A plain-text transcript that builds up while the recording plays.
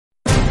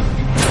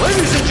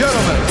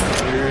gentlemen,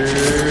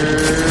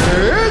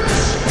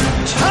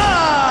 it's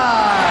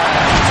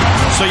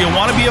time! So you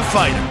want to be a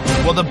fighter?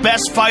 Well, the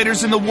best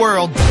fighters in the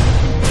world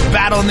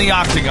battle in the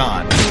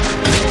octagon.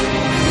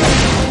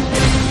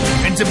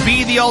 And to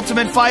be the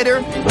ultimate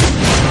fighter,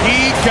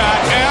 he got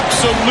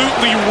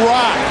absolutely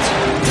rocked.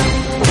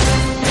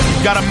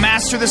 You've got to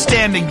master the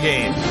standing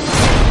game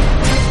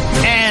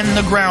and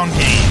the ground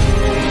game.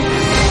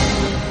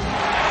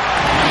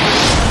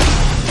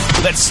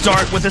 Let's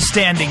start with the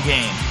standing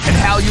game and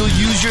how you'll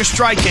use your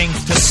striking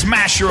to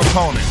smash your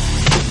opponent.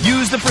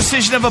 Use the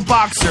precision of a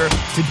boxer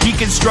to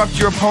deconstruct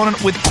your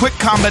opponent with quick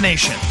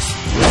combinations.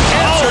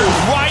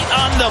 Oh, right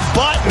on the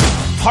button.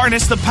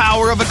 Harness the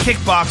power of a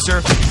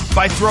kickboxer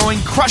by throwing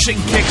crushing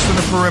kicks from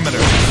the perimeter.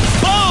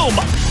 Boom!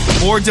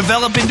 Or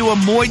develop into a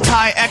Muay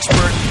Thai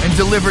expert and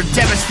deliver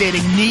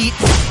devastating knee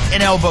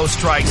and elbow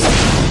strikes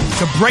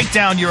to break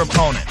down your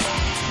opponent.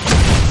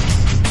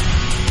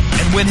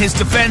 And when his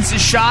defense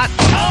is shot,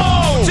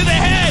 oh, to the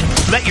head!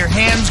 Let your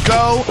hands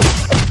go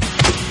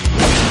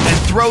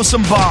and throw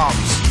some bombs.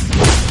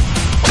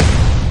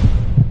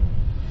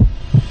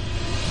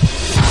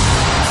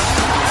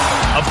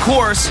 Of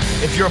course,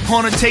 if your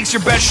opponent takes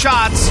your best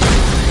shots,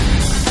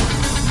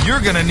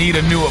 you're gonna need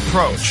a new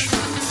approach.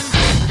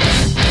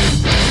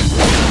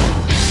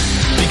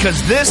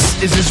 Because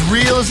this is as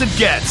real as it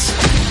gets.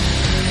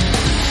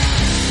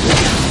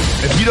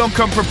 If you don't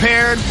come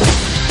prepared,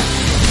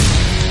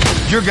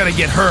 you're gonna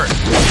get hurt.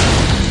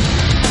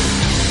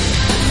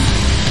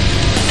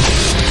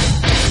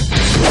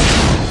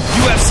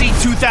 UFC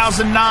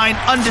 2009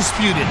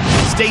 Undisputed.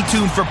 Stay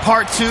tuned for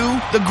part 2,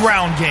 the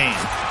ground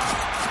game.